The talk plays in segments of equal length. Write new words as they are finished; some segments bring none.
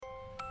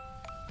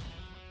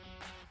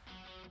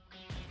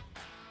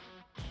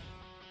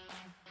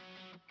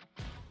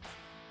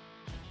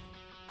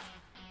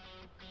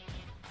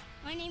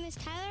My name is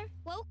Tyler.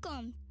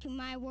 Welcome to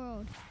my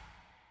world.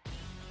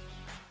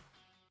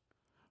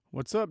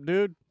 What's up,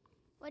 dude?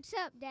 What's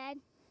up, Dad?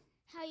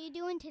 How you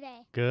doing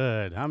today?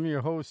 Good. I'm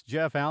your host,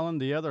 Jeff Allen.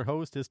 The other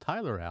host is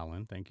Tyler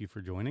Allen. Thank you for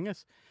joining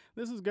us.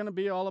 This is going to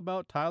be all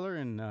about Tyler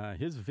and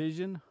his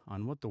vision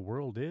on what the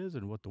world is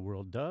and what the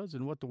world does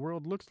and what the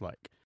world looks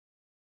like.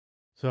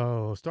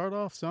 So start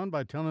off, son,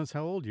 by telling us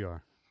how old you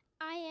are.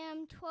 I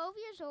am 12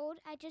 years old.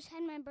 I just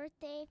had my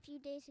birthday a few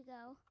days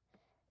ago,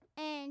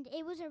 and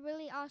it was a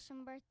really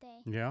awesome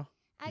birthday. Yeah?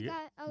 I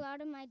got a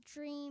lot of my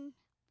dream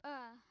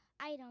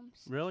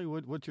items. Really?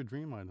 What's your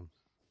dream item?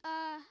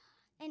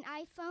 An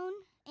iPhone,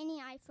 any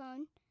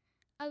iPhone,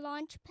 a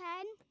launch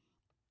pad,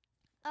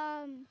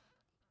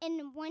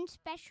 and one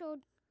special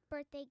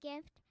birthday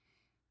gift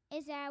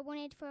is that I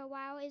wanted for a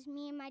while is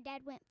me and my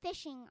dad went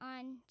fishing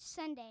on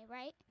Sunday,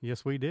 right?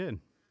 Yes, we did.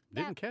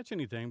 Didn't catch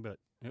anything, but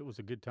it was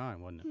a good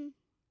time, wasn't it?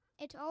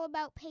 It's all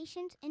about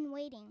patience and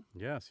waiting.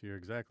 Yes, you're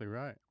exactly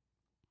right.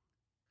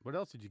 What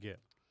else did you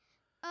get?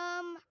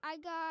 I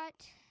got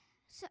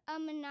a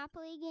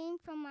Monopoly game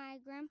from my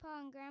grandpa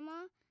and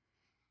grandma.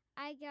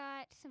 I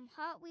got some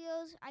Hot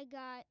Wheels. I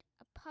got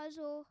a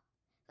puzzle,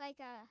 like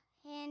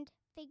a hand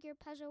figure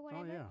puzzle,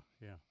 whatever. Oh,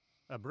 yeah.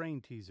 A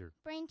brain teaser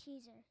Brain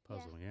teaser.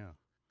 puzzle, yeah.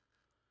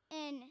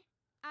 And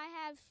I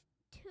have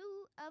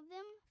two of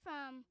them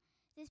from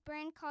this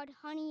brand called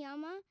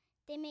Hanayama.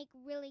 They make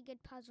really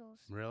good puzzles.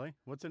 Really?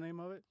 What's the name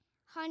of it?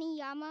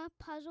 Hanayama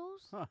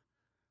Puzzles. Huh.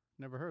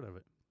 Never heard of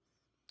it.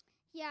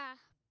 Yeah.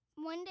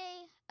 One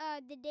day,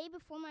 the day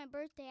before my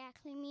birthday,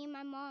 actually, me and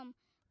my mom,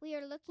 we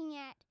were looking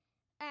at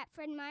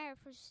Fred Meyer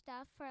for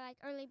stuff for like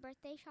early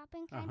birthday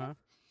shopping kind of.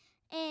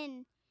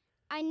 And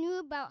I knew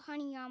about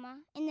Hanayama,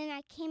 and then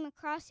I came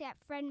across it at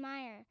Fred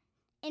Meyer.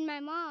 And my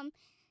mom,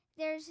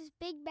 there's this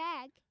big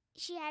bag.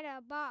 She had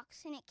a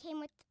box, and it came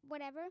with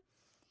whatever.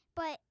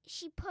 But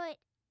she put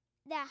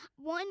that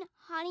one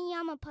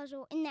Hanayama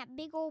puzzle in that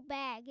big old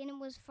bag, and it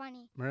was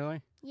funny.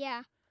 Really?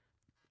 Yeah.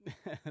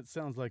 It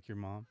sounds like your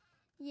mom.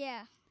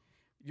 Yeah.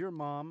 Your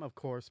mom, of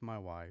course, my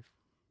wife.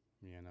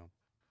 You know,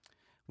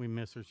 we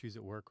miss her. She's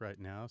at work right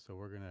now, so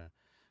we're going to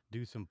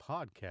do some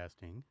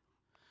podcasting.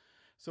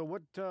 So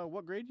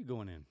what grade you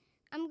going in?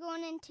 I'm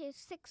going into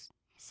sixth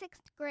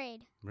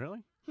grade.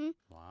 Really?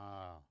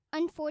 Wow.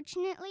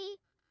 Unfortunately,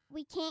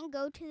 we can't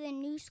go to the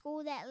new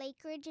school that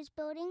Lake Ridge is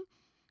building,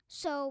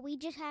 so we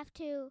just have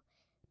to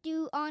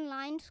do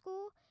online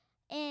school,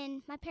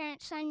 and my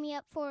parents signed me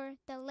up for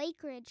the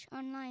Lake Ridge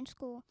online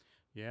school.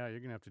 Yeah, you're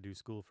going to have to do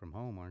school from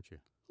home, aren't you?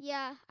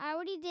 Yeah, I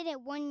already did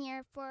it 1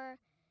 year for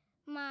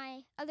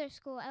my other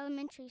school,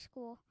 elementary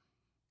school.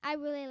 I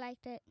really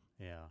liked it.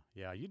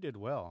 Yeah, you did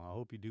well. I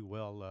hope you do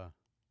well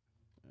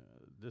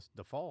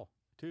the fall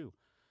too.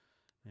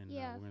 And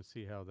Yeah. we're going to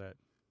see how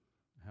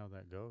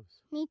that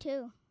goes. Me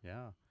too.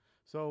 Yeah.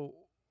 So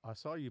I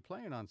saw you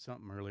playing on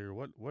something earlier.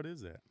 What is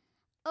that?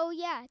 Oh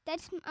yeah,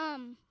 that's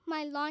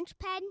my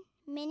Launchpad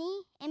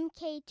Mini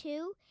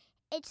MK2.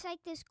 It's like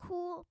this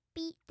cool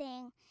beat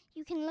thing.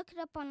 You can look it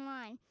up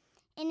online.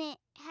 And it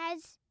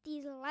has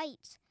these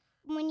lights.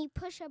 When you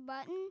push a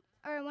button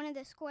or one of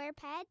the square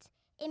pads,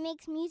 it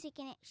makes music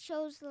and it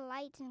shows the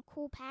lights and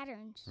cool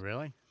patterns.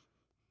 Really?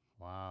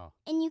 Wow.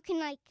 And you can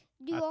like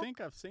do I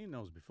think I've seen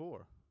those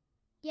before.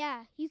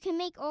 Yeah, you can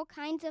make all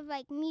kinds of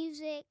like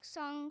music,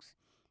 songs,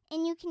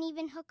 and you can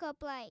even hook up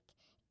like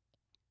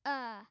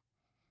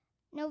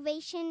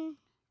Novation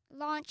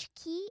Launch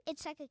Key.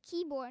 It's like a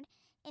keyboard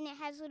and it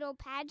has little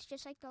pads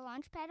just like the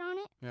launch pad on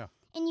it. Yeah.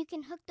 And you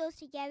can hook those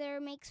together,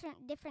 make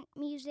certain different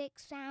music,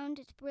 sound.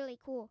 It's really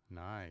cool.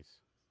 Nice.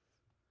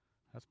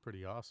 That's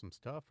pretty awesome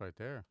stuff right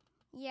there.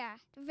 Yeah,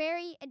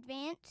 very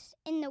advanced.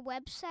 In the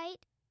website,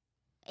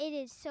 it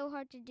is so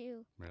hard to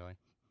do. Really?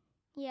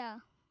 Yeah.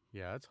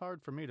 Yeah, it's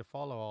hard for me to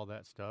follow all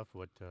that stuff,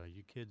 what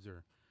you kids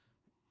are,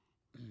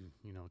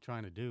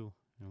 trying to do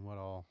and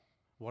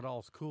what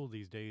all's cool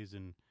these days.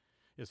 And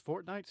is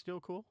Fortnite still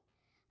cool?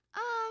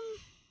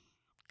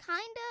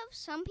 Kind of.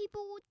 Some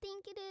people would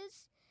think it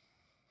is.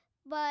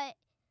 But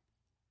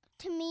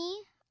to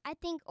me, I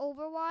think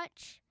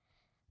Overwatch,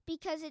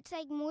 because it's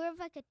like more of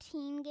like a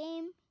teen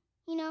game,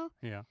 you know?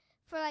 Yeah.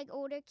 For like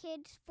older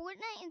kids.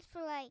 Fortnite is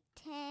for like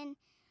 10.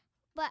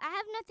 But I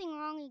have nothing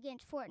wrong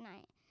against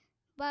Fortnite.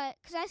 But,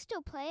 because I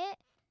still play it.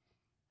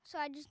 So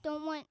I just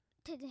don't want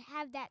to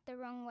have that the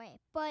wrong way.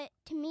 But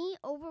to me,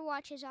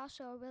 Overwatch is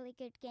also a really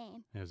good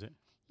game. Is it?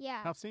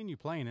 Yeah. I've seen you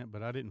playing it,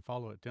 but I didn't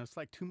follow it. It's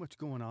like too much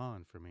going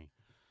on for me.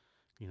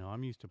 You know,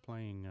 I'm used to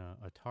playing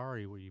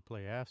Atari where you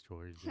play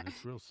asteroids, and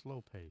it's real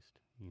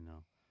slow-paced, you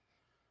know.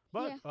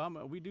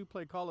 But we do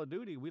play Call of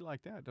Duty. We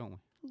like that, don't we?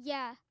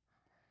 Yeah.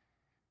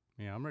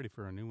 Yeah, I'm ready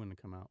for a new one to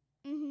come out.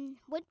 Mm-hmm.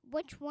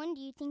 Which one do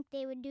you think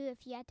they would do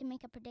if you had to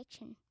make a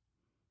prediction?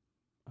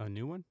 A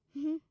new one?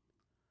 Mm-hmm.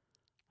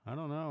 I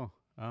don't know.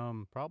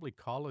 Probably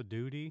Call of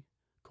Duty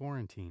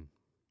Quarantine.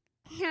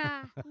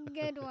 Yeah,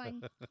 good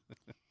one.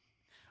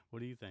 What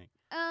do you think?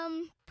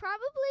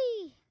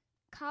 Probably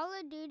Call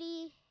of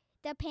Duty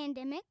The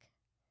Pandemic.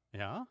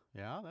 Yeah,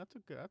 that's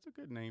a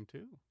good name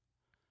too.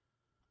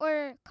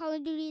 or Call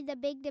of Duty: The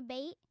Big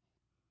Debate.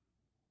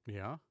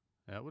 Yeah,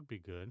 that would be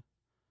good.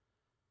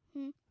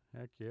 Hmm.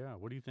 Heck yeah.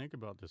 What do you think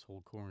about this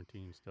whole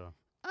quarantine stuff?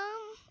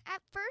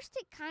 At first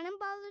it kind of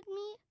bothered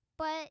me,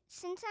 but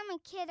since I'm a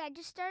kid, I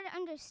just started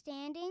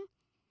understanding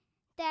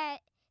that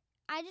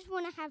I just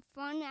want to have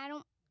fun.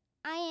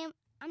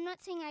 I'm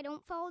not saying I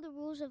don't follow the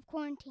rules of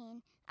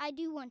quarantine. I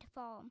do want to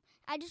follow them.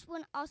 I just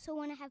also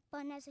want to have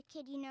fun as a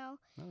kid, Oh,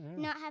 yeah.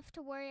 not have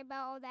to worry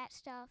about all that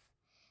stuff.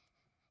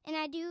 And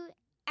I do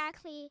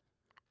actually.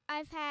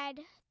 I've had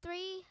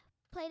 3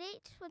 play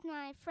dates with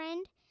my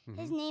friend.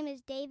 His name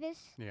is Davis.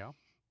 Yeah.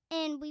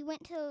 And we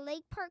went to the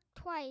lake park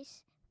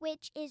twice,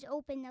 which is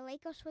open, the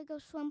Lake Oswego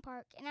Swim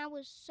Park, and I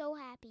was so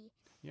happy.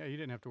 Yeah, you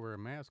didn't have to wear a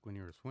mask when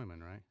you were swimming,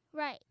 right?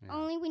 Right. Yeah.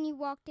 Only when you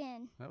walked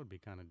in. That would be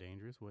kind of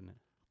dangerous, wouldn't it?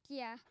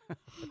 Yeah.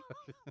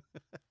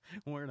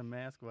 Wearing a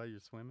mask while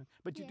you're swimming.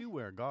 But you Yeah. do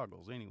wear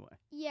goggles anyway.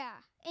 Yeah.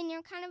 And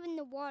you're kind of in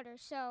the water,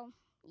 so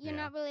you're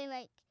Yeah. not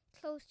really,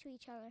 close to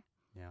each other.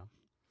 Yeah.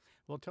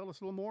 Well, tell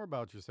us a little more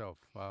about yourself.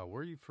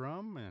 Where are you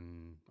from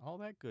and all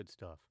that good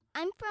stuff?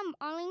 I'm from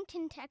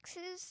Arlington,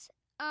 Texas.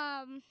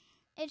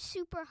 It's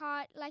super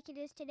hot like it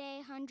is today,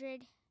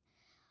 100.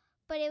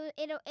 But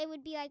it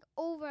would be like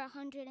over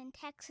 100 in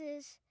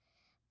Texas.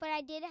 But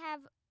I did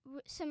have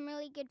some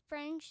really good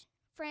friends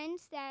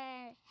that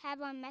I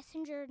have on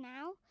Messenger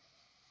now.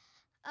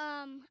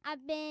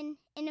 I've been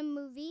in a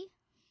movie.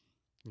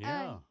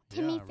 Yeah.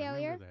 Timmy I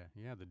Failure. remember that.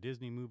 Yeah, the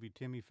Disney movie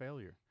Timmy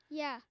Failure.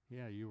 Yeah.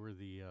 Yeah, you were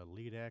the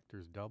lead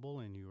actor's double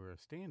and you were a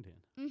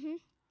stand-in. Mhm.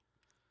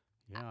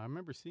 Yeah, I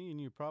remember seeing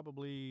you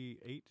probably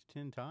 8 to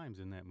 10 times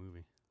in that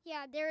movie.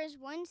 Yeah, there is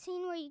one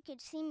scene where you could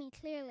see me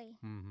clearly.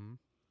 Mm-hmm.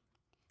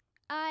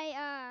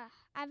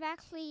 I've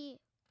actually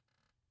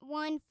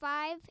won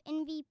 5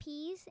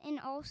 MVPs in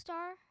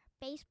All-Star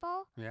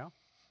baseball. Yeah?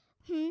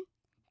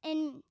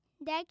 And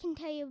Dad can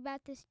tell you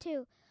about this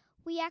too.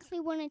 We actually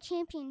won a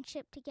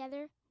championship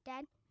together,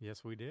 Dad.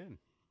 Yes, we did.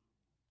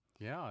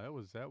 Yeah,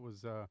 that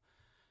was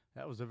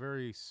a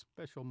very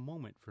special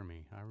moment for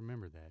me. I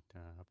remember that.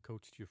 I've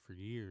coached you for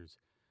years,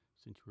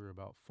 since you were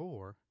about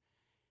 4,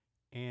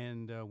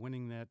 and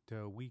winning that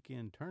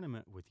weekend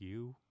tournament with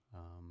you,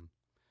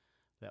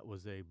 that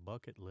was a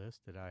bucket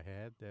list that I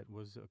had that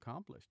was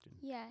accomplished. And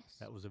Yes.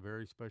 that was a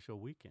very special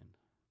weekend.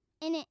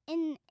 And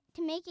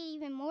to make it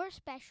even more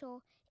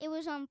special, it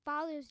was on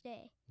Father's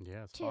Day.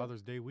 Yeah, it's too.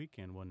 Father's Day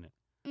weekend, wasn't it?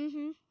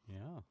 Mhm.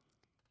 Yeah.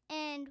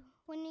 And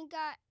when we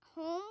got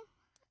home,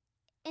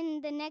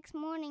 in the next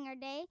morning or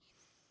day,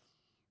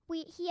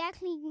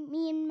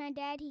 me and my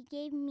dad, he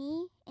gave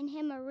me and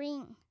him a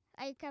ring,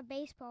 like a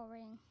baseball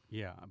ring.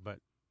 Yeah,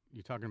 but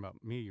you're talking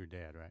about me, your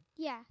dad, right?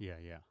 Yeah.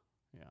 Yeah.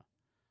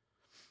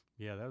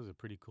 Yeah, that was a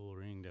pretty cool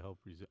ring to help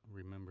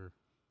remember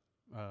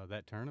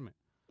that tournament.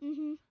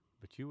 Mhm.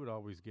 But you would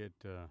always get,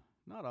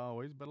 not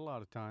always, but a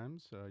lot of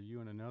times, you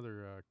and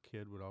another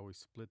kid would always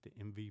split the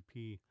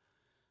MVP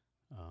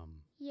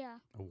Yeah.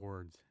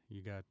 awards.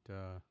 You got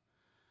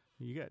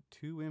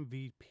 2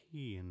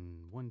 MVP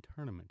in one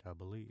tournament, I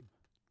believe.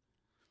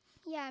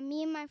 Yeah,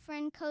 me and my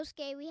friend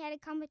Kosuke, we had a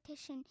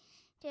competition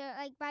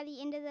to, by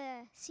the end of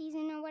the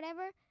season or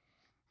whatever,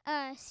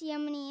 see how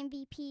many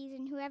MVPs,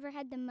 and whoever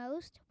had the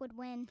most would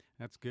win.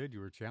 That's good. You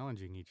were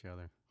challenging each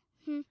other.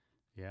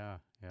 Yeah.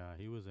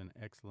 He was an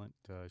excellent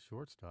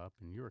shortstop,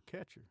 and you're a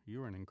catcher. You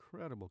were an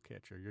incredible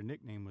catcher. Your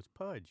nickname was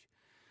Pudge.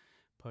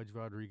 Pudge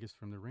Rodriguez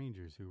from the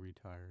Rangers, who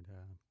retired.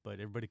 But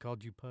everybody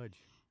called you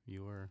Pudge.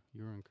 You were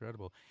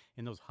incredible.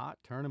 In those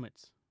hot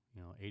tournaments,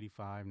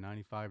 85,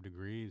 95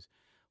 degrees,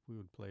 we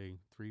would play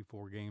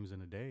 3-4 games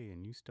in a day,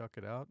 and you stuck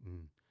it out,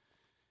 and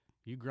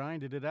you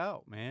grinded it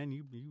out, man.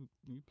 You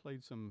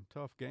played some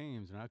tough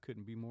games, and I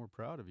couldn't be more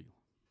proud of you.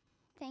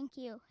 Thank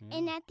you. Yeah.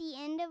 And at the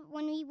end of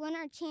when we won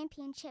our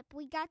championship,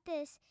 we got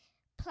this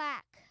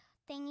plaque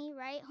thingy,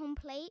 right? Home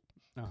plate.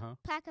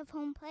 Plaque of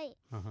home plate.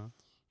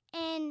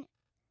 And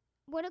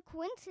what a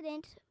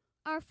coincidence!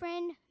 Our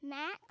friend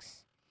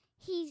Max,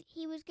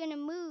 he was gonna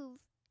move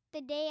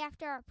the day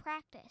after our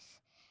practice,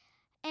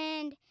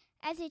 and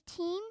as a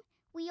team,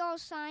 we all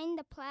signed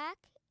the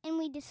plaque, and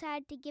we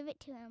decided to give it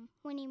to him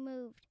when he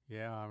moved.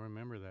 Yeah, I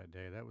remember that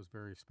day. That was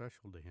very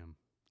special to him.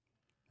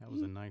 That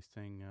was a nice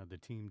thing the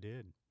team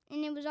did.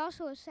 And it was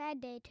also a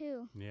sad day,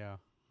 too. Yeah,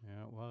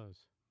 it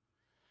was.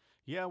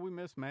 Yeah, we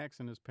miss Max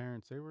and his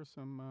parents. They were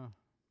some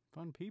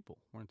fun people,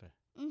 weren't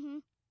they?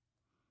 Mhm.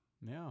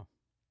 Yeah.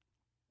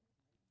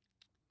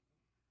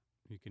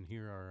 You can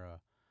hear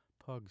our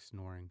pug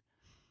snoring.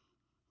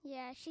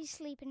 Yeah, she's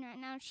sleeping right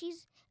now.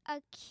 She's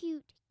a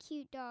cute,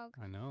 cute dog.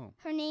 I know.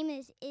 Her name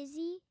is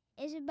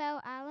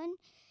Isabel Allen,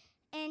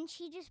 and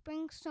she just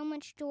brings so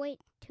much joy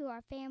to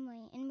our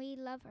family, and we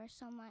love her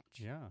so much.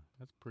 Yeah,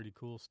 that's pretty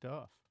cool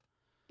stuff.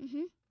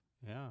 Mhm.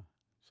 Yeah.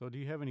 So do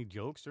you have any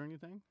jokes or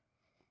anything?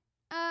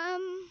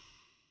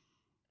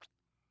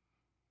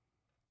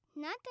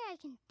 Not that I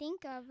can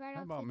think of right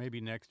How off about the...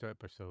 maybe next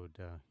episode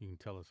you can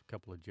tell us a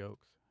couple of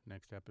jokes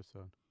next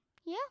episode?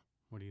 Yeah.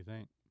 What do you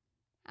think?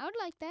 I would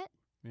like that.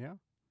 Yeah?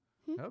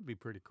 Hmm. That would be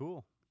pretty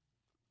cool.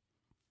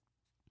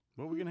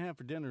 What are we going to have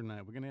for dinner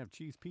tonight? We're going to have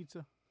cheese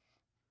pizza?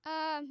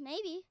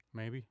 Maybe.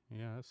 Maybe.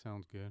 Yeah, that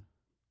sounds good.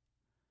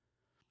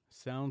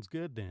 Sounds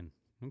good then.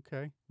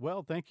 Okay.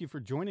 Well, thank you for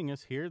joining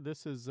us here.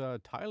 This is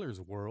Tyler's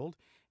World.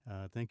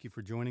 Thank you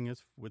for joining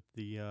us with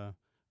the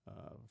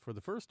for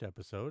the first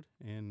episode,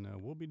 and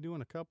we'll be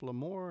doing a couple of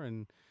more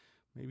and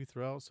maybe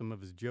throw out some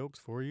of his jokes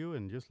for you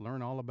and just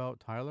learn all about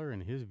Tyler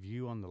and his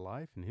view on the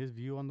life and his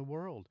view on the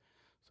world.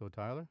 So,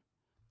 Tyler?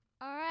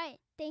 All right.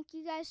 Thank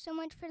you guys so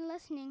much for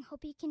listening.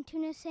 Hope you can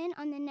tune us in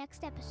on the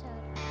next episode.